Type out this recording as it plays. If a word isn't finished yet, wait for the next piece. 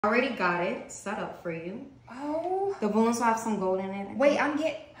Already got it set up for you. Oh. The balloons will have some gold in it. Wait, I'm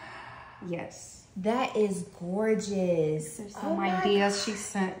getting... Yes. That is gorgeous. There's some ideas she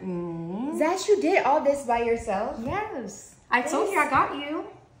sent me. Zash, you did all this by yourself? Yes. I told you I got you.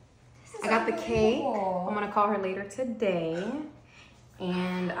 I got the cake. I'm going to call her later today.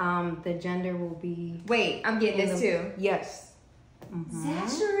 And the gender will be... Wait, I'm getting this too. Yes.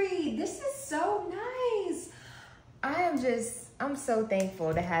 Zashery, this is so nice. I'm so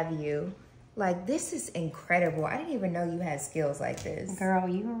thankful to have you. Like, this is incredible. I didn't even know you had skills like this. Girl,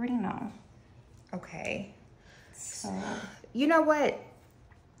 you already know. Okay. So, you know what?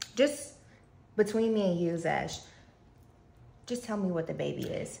 Just between me and you, Zash, just tell me what the baby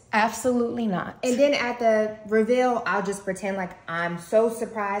is. Absolutely not. And then at the reveal, I'll just pretend like I'm so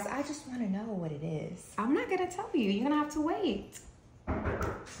surprised. I just want to know what it is. I'm not going to tell you. You're going to have to wait.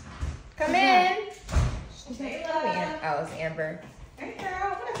 Come in. Shayla. Oh, it's Amber. Hey,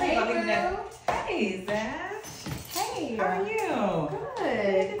 girl. Hey, girl. Hey, Zash. Hey. How are you?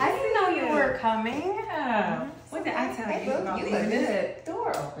 Good. I didn't know you were coming. Yeah. What did I tell you about leaving this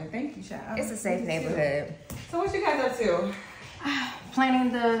door open? Thank you, child. It's a safe neighborhood. So what you guys up to?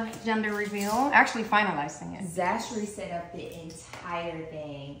 Planning the gender reveal. Actually finalizing it. Zashery set up the entire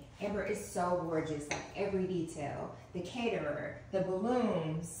thing. Amber is so gorgeous, like every detail. The caterer, the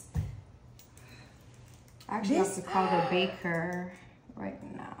balloons. I actually have to call the baker right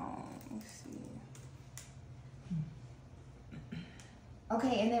now. Let's see.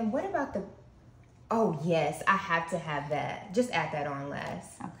 Okay, and then what about the... Oh, yes, I have to have that. Just add that on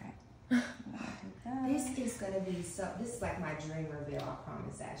last. Okay. This is going to be so... This is like my dream reveal, I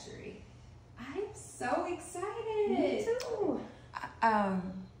promise, Zashery. I'm so excited. Me too.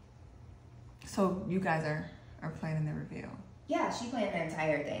 So you guys are planning the reveal? Yeah, she planned the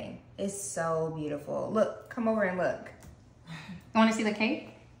entire thing. It's so beautiful. Look, come over and look. You want to see the cake?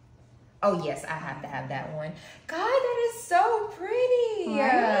 Oh, yes, I have to have that one. God, that is so pretty.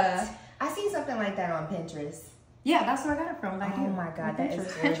 Right? I seen something like that on Pinterest. Yeah, that's where I got it from. Oh my God, that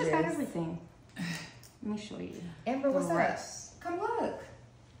is gorgeous. Pinterest got everything. Let me show you. Amber, what's up? Come look.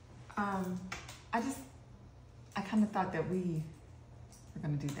 I kind of thought that we were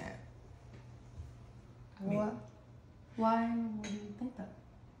gonna do that. What? Why would you think that?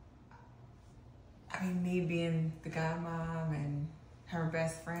 I mean, me being the godmom and her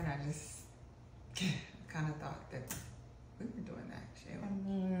best friend, I just kind of thought that we were doing that, Shayla. I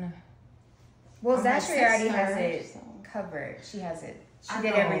mean, well, I'm her Zashery already has sister, it so. covered. She has it. She I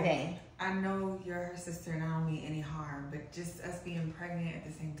did know. everything. I know you're her sister and I don't mean any harm, but just us being pregnant at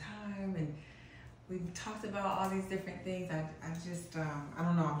the same time, and we've talked about all these different things. I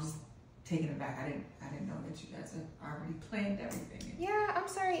don't know. I'm just taken aback. I didn't know that you guys had already planned everything. Yeah, I'm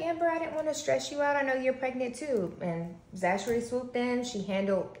sorry, Amber. I didn't want to stress you out. I know you're pregnant too. And Zashery swooped in. She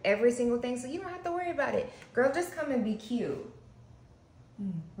handled every single thing, so you don't have to worry about it. Girl, just come and be cute.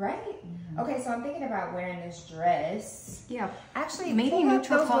 Right? Okay, so I'm thinking about wearing this dress. Yeah. Actually, maybe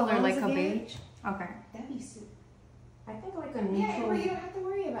neutral color, like a beige. Okay. That'd be super. I think like a Yeah, neutral. Amber, you don't have to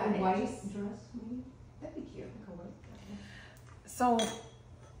worry about it. white Just- dress, maybe. That'd be cute. So,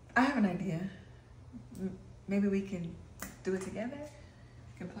 I have an idea. Maybe we can do it together.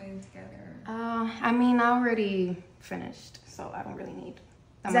 We can play it together. I mean, I already finished, so I don't really need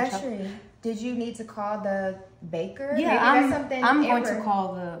that much help. Zashery, did you need to call the baker? Yeah, Maybe that's something I'm going Amber- to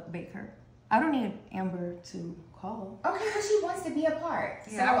call the baker. I don't need Amber to call. Okay, but she wants to be a part.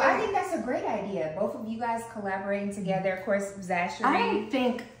 So Yeah, I think that's a great idea. Both of you guys collaborating together. Of course, Zashery. I don't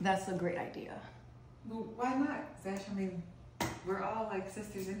think that's a great idea. Well, why not, Zash? I mean, we're all like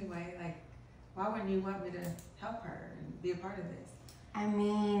sisters anyway. Like, why wouldn't you want me to help her and be a part of this? I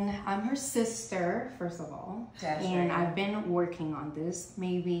mean, I'm her sister, first of all. That's and right. I've been working on this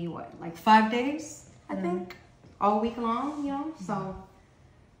maybe, like 5 days, I think? All week long, you know? So,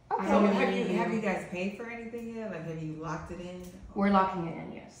 Okay. So have you guys paid for anything yet? Like, have you locked it in? we're locking it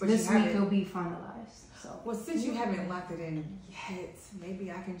in, yes. But This you week haven't- it'll be finalized, so. Well, since you haven't locked it in yet,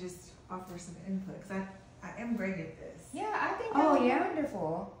 maybe I can just offer some input. Because I am great at this. Yeah, I think that Oh, would be yeah?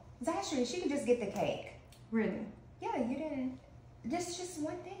 wonderful. Zashery, she could just get the cake. Really? Yeah, you didn't. Just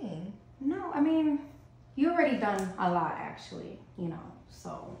one thing. No, I mean, you already done a lot, actually, you know,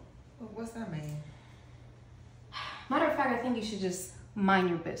 so. Well, what's that mean? Matter of fact, I think you should just mind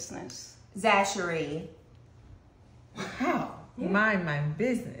your business. Zashery. How? Yeah. Mind my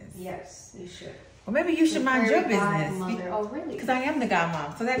business. Yes, you should. Well, maybe you should mind your business. Oh, really? Because I am the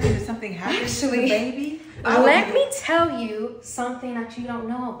godmom. So that means if something happens to Actually, the baby, I would let be- me tell you something that you don't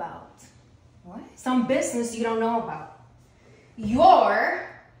know about. What? Some business you don't know about. Your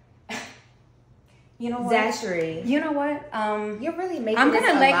You know what? Zashery. You know what? You're really making I'm this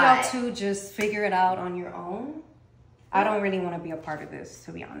gonna a let lot. y'all two just figure it out on your own. I don't really want to be a part of this,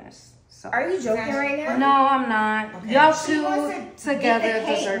 to be honest. So. Are you joking right now? No, I'm not. Okay. Y'all She two wants to together get the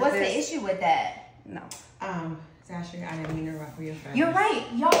cake. deserve What's this. the issue with that? No. Zashery, I didn't mean to ruffle your feathers. You're right.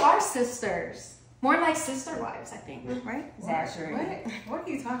 Y'all are sisters. More like sister wives, I think. Right? Zashery. What are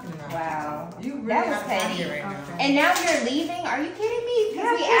you talking about? Wow. You really That was out of pocket petty. right now. Okay. And now you're leaving? Are you kidding me?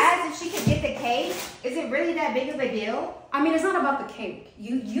 Because we asked if she could get the cake. Is it really that big of a deal? I mean, it's not about the cake.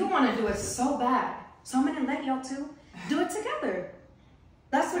 You want to do it so bad. So I'm going to let y'all two do it together.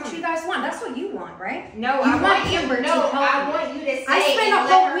 That's what you guys want. That's what you want, right? No, You I want want you. Amber to No, help I you. want you to stay I spent and a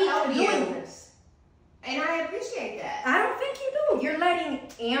let whole her week help doing you. this. And I appreciate that. I don't think you do. You're letting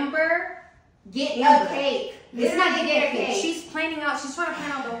Amber Get Amber. a cake. It's not Literally getting a cake. She's planning out. She's trying to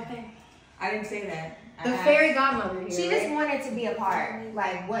plan out the whole thing. I didn't say that. The fairy godmother here. She just right? wanted to be a part.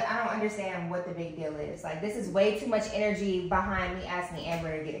 Like, what? I don't understand what the big deal is. Like, this is way too much energy behind me asking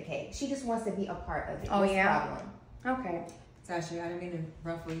Amber to get a cake. She just wants to be a part of it. Oh, What's yeah? the problem? Okay. Zashery, I didn't mean to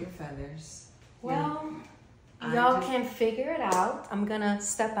ruffle your feathers. Well, I y'all just- can figure it out. I'm gonna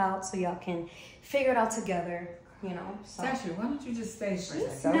step out so y'all can figure it out together. You know. So. Zashery, why don't you just stay for a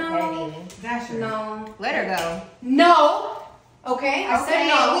She's second? so No. petty. Zashery. No. Let her go. No. Okay. I said Okay,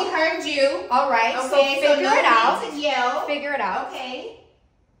 no. we heard you. All right. Okay, so so figure no it out. need to yell. Figure it out. Okay.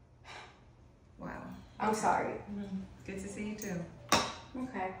 Wow. I'm sorry. Good to see you too.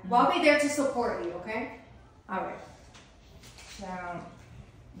 Okay. Well, I'll be there to support you. Okay. All right. Now,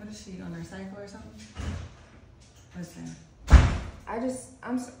 What is she, on her cycle or something? Listen.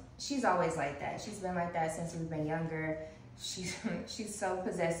 she's always like that. She's been like that since we've been younger. She's so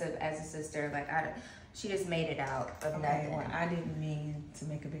possessive as a sister. Like, she just made it out of Okay, nothing. well, I didn't mean to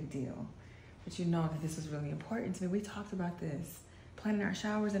make a big deal. But you know that this was really important to me. We talked about this, planning our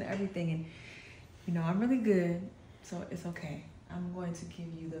showers and everything. And, you know, I'm really good, so it's okay. I'm going to give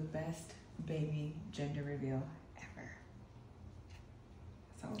you the best baby gender reveal ever.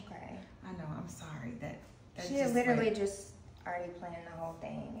 So, Okay. I know, I'm sorry. That She had literally just already planned the whole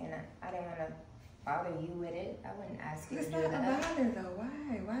thing, and I didn't want to bother you with it. I wouldn't ask you It's to not do a that. bother, though.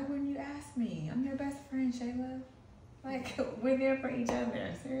 Why? Why wouldn't you ask me? I'm your best friend, Shayla. Like, we're there for each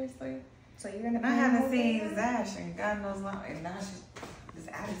other. Seriously. So you're gonna. And I haven't seen Zash, and God knows, and now she's this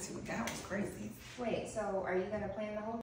attitude. God was crazy. Wait. So are you gonna plan the whole